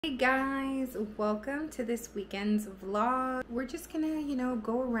Hey guys, welcome to this weekend's vlog. We're just gonna,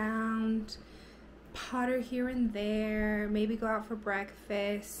 go around, potter here and there, maybe go out for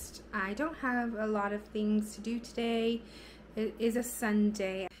breakfast. I don't have a lot of things to do today. It is a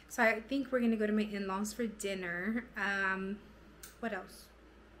Sunday, so I think we're gonna go to my in-laws for dinner. What else?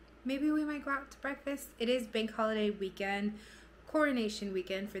 Maybe we might go out to breakfast. It is bank holiday weekend, Coronation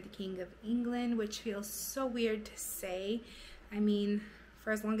weekend for the King of England, which feels so weird to say. I mean,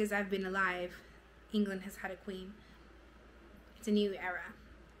 for as long as I've been alive, England has had a queen. It's a new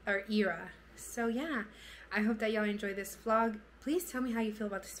era. So yeah, I hope that y'all enjoy this vlog. Please tell me how you feel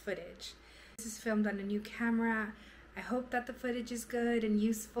about this footage. This is filmed on a new camera. I hope that the footage is good and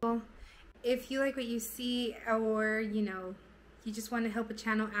useful. If you like what you see, or you just want to help a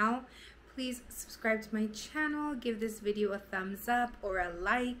channel out, please subscribe to my channel, give this video a thumbs up or a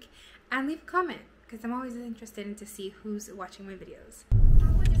like, and leave a comment, because I'm always interested in to see who's watching my videos.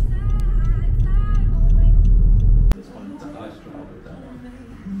 This one's a nice job with that.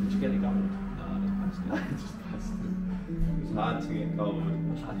 Did you get it gold? No, I just passed it. It was hard to get gold. I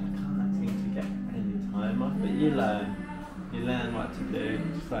can't seem to get any time off, but you learn what to do.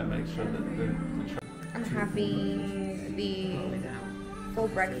 Just like make sure that the I'm having the full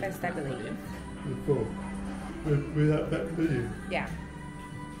breakfast, I believe. The full? Without that, do you? Yeah.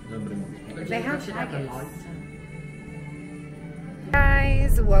 nobody wants. They have haggis.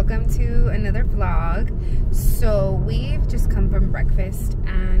 Guys, welcome to another vlog. So we've just come from breakfast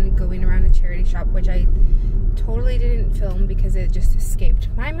and going around a charity shop, which I totally didn't film because it just escaped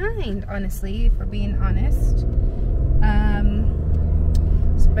my mind, honestly, for being honest.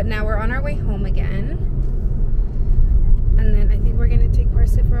 But now we're on our way home again, and then I think we're gonna take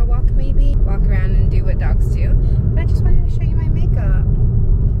Parsa for a walk, maybe walk around and do what dogs do. But I just wanted to show you my makeup.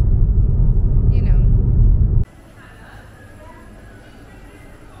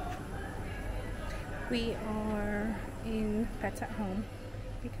 We are in Pets at Home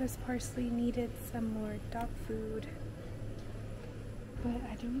because Parsley needed some more dog food, but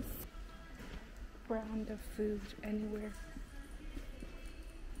I don't see a brand of food anywhere.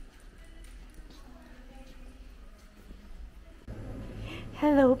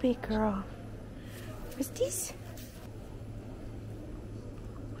 Hello, big girl. What's this?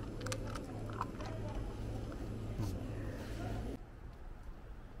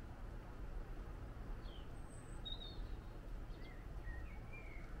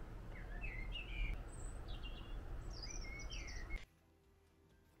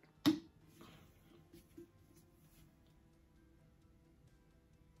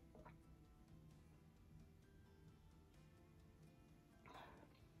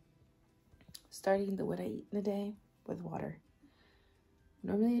 Starting what I eat in a day with water.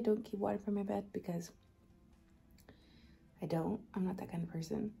 Normally I don't keep water for my bed because I'm not that kind of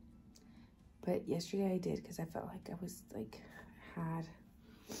person. But yesterday I did because I felt like I was had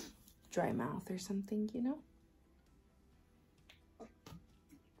dry mouth or something,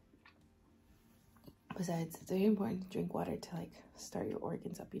 Besides, it's very important to drink water to start your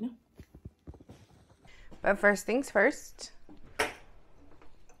organs up, But first things first,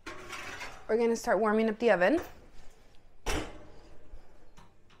 we're gonna start warming up the oven.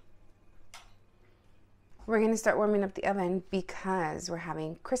 We're gonna start warming up the oven because we're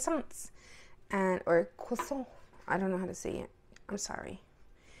having croissants or croissant. I don't know how to say it. I'm sorry.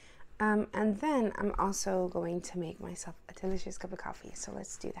 And then I'm also going to make myself a delicious cup of coffee. So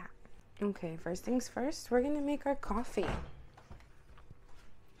let's do that. Okay, first things first, we're gonna make our coffee.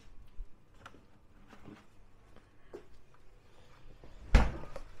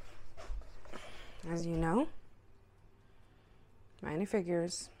 As you know, minor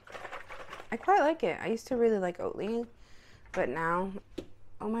figures. I quite like it. I used to really like Oatly, but now,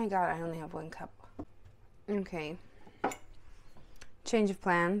 oh my god, I only have 1 cup. Okay. Change of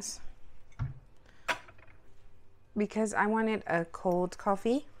plans. Because I wanted a cold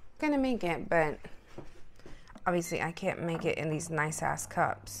coffee. I'm gonna make it, but obviously I can't make it in these nice ass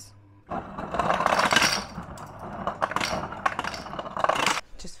cups.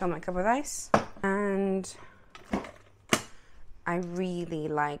 Just fill my cup with ice. And I really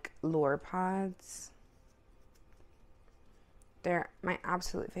like lure pods. They're my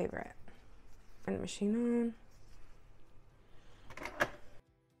absolute favorite. Turn the machine on.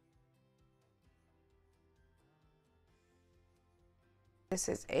 This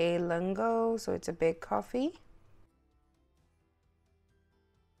is a lungo, so it's a big coffee.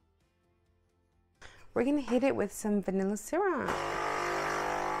 We're gonna hit it with some vanilla syrup.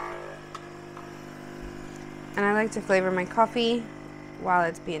 And I like to flavor my coffee while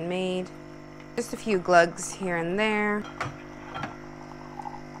it's being made. Just a few glugs here and there.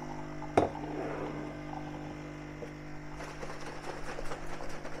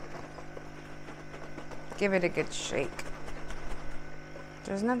 give it a good shake.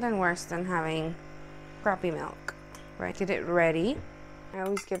 There's nothing worse than having crappy milk, right? Get it ready. I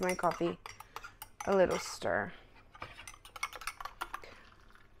always give my coffee a little stir.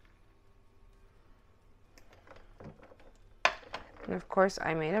 And of course,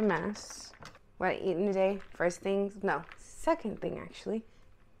 I made a mess. What I eaten today? First thing, no, second thing actually,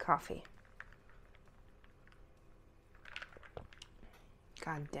 coffee.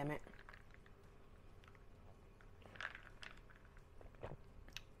 God damn it.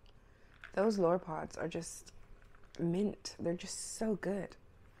 Those lure pods are just mint. They're just so good,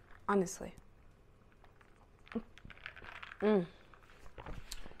 honestly.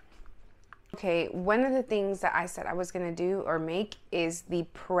 Okay, one of the things that I said I was gonna do or make is the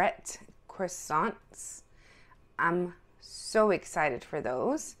Pret croissants. I'm so excited for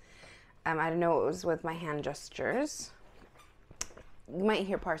those. I don't know, it was with my hand gestures. You might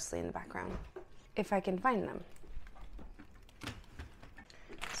hear parsley in the background, if I can find them.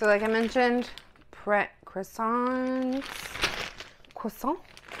 So like I mentioned, Pret croissants. Croissant?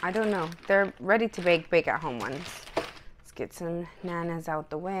 I don't know. They're ready to bake at home ones. Let's get some nanas out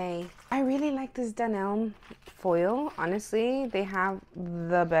the way. I really like this Danone foil. Honestly, they have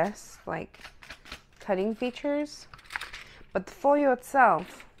the best like cutting features. But the foil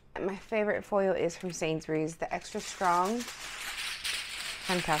itself, my favorite foil is from Sainsbury's, the extra strong.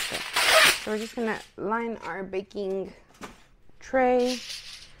 Fantastic. So we're just gonna line our baking tray.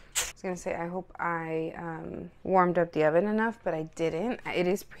 I was gonna say, I hope I warmed up the oven enough, but I didn't. It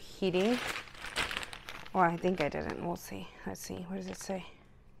is preheating. Well, I think I didn't. We'll see. Let's see. What does it say?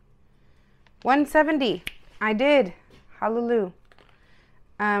 170. I did. Hallelujah.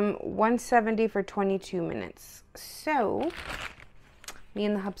 170 for 22 minutes. So, me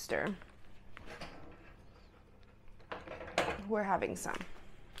and the hubster, we're having some.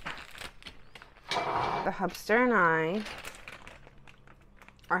 The hubster and I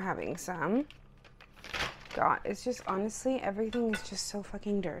are having some. God, it's just honestly, everything is just so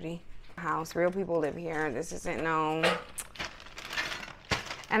fucking dirty. House, real people live here. This isn't no.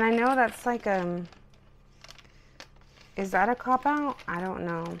 And I know that's like is that a cop out? I don't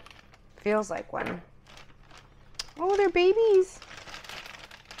know. Feels like one. Oh, they're babies.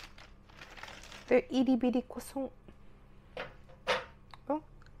 They're itty bitty croissant. Oh,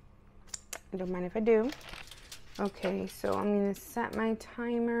 don't mind if I do. Okay, so I'm gonna set my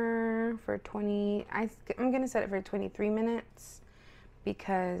timer for 20. I'm gonna set it for 23 minutes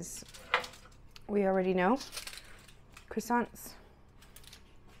because we already know croissants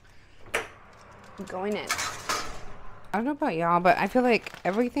going in. I don't know about y'all, but I feel like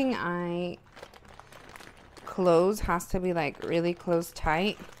everything I close has to be like really closed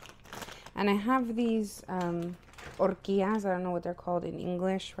tight. And I have these horquillas. I don't know what they're called in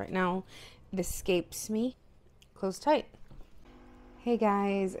English right now. It escapes me. Closed tight. Hey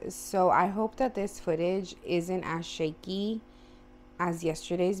guys, so I hope that this footage isn't as shaky as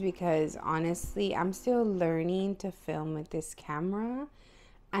yesterday's because honestly, I'm still learning to film with this camera.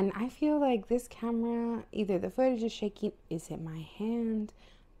 And I feel like this camera, either the footage is shaky, is it my hand?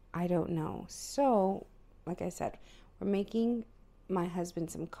 I don't know. So, like I said, we're making my husband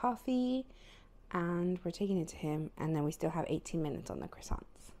some coffee and we're taking it to him, and then we still have 18 minutes on the croissants.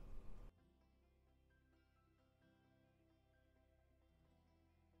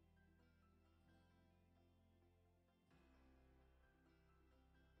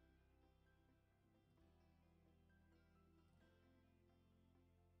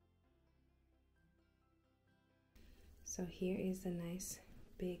 So here is a nice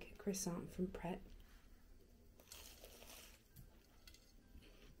big croissant from Pret.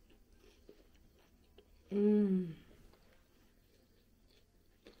 Oh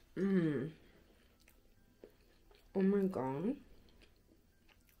my god.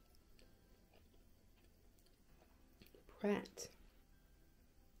 Pret.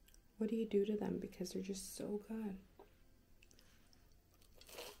 What do you do to them? Because they're just so good.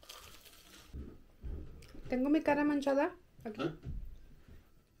 ¿Tengo mi cara manchada? Aquí. Huh?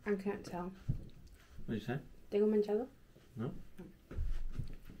 I can't tell. What did you say? ¿Tengo manchado? No.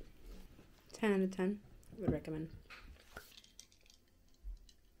 10 out of 10. Would recommend.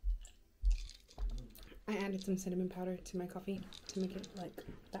 I added some cinnamon powder to my coffee to make it like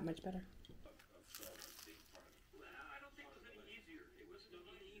that much better.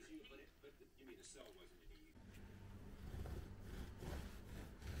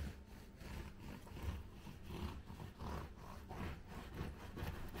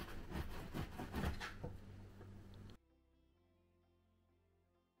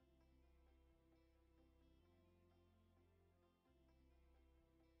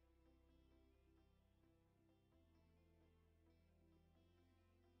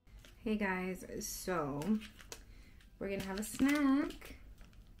 Hey guys, so we're gonna have a snack.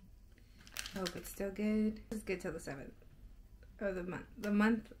 I hope it's still good. It's good till the 7th of the month. The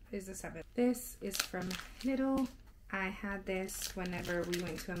month is the 7th. This is from Lidl. I had this whenever we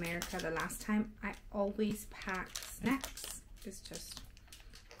went to America the last time. I always pack snacks. It's just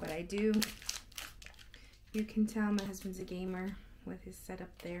what I do. You can tell my husband's a gamer with his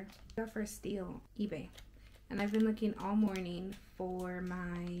setup there. I got for a steal, eBay. And I've been looking all morning for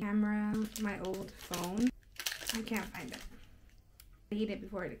my camera, my old phone. I can't find it. I need it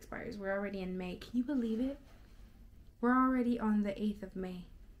before it expires. We're already in May. Can you believe it? We're already on the 8th of May.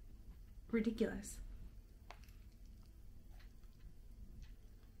 Ridiculous.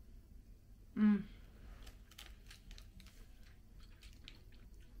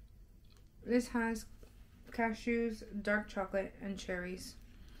 This has cashews, dark chocolate, and cherries.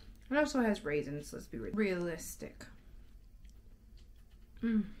 It also has raisins, let's be realistic.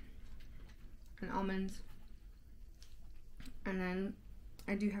 And almonds. And then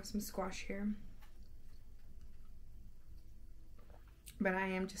I do have some squash here. But I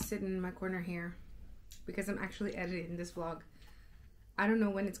am just sitting in my corner here because I'm actually editing this vlog. I don't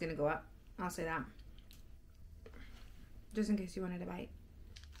know when it's gonna go up. I'll say that. Just in case you wanted to bite.